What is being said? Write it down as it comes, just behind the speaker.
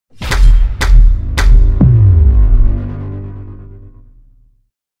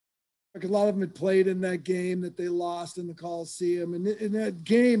a lot of them had played in that game that they lost in the Coliseum. And in that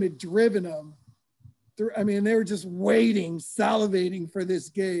game, had driven them through. I mean, they were just waiting, salivating for this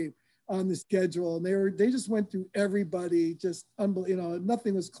game on the schedule. And they just went through everybody, just unbelievable.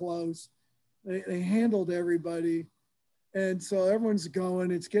 Nothing was close. They handled everybody. And so everyone's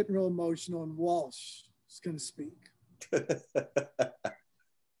going, it's getting real emotional, and Walsh is going to speak. So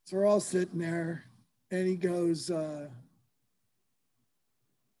we're all sitting there, and he goes, when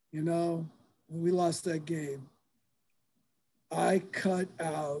we lost that game, I cut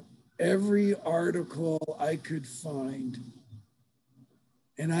out every article I could find,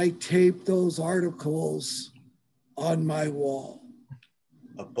 and I taped those articles on my wall.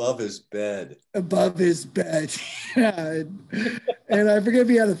 Above his bed. Above his bed. Yeah. And I forget if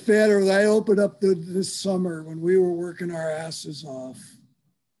he had a fan, or I opened up this summer when we were working our asses off.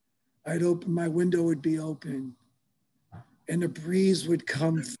 My window would be open, and the breeze would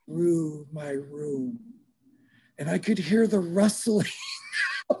come through my room, and I could hear the rustling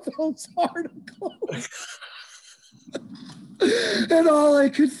of those articles. And all I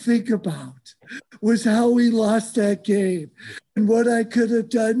could think about was how we lost that game and what I could have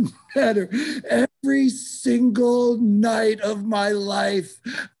done better. Every single night of my life,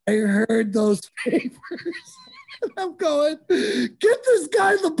 I heard those papers. And I'm going, get this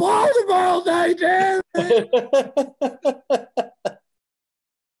guy the ball tomorrow night, man.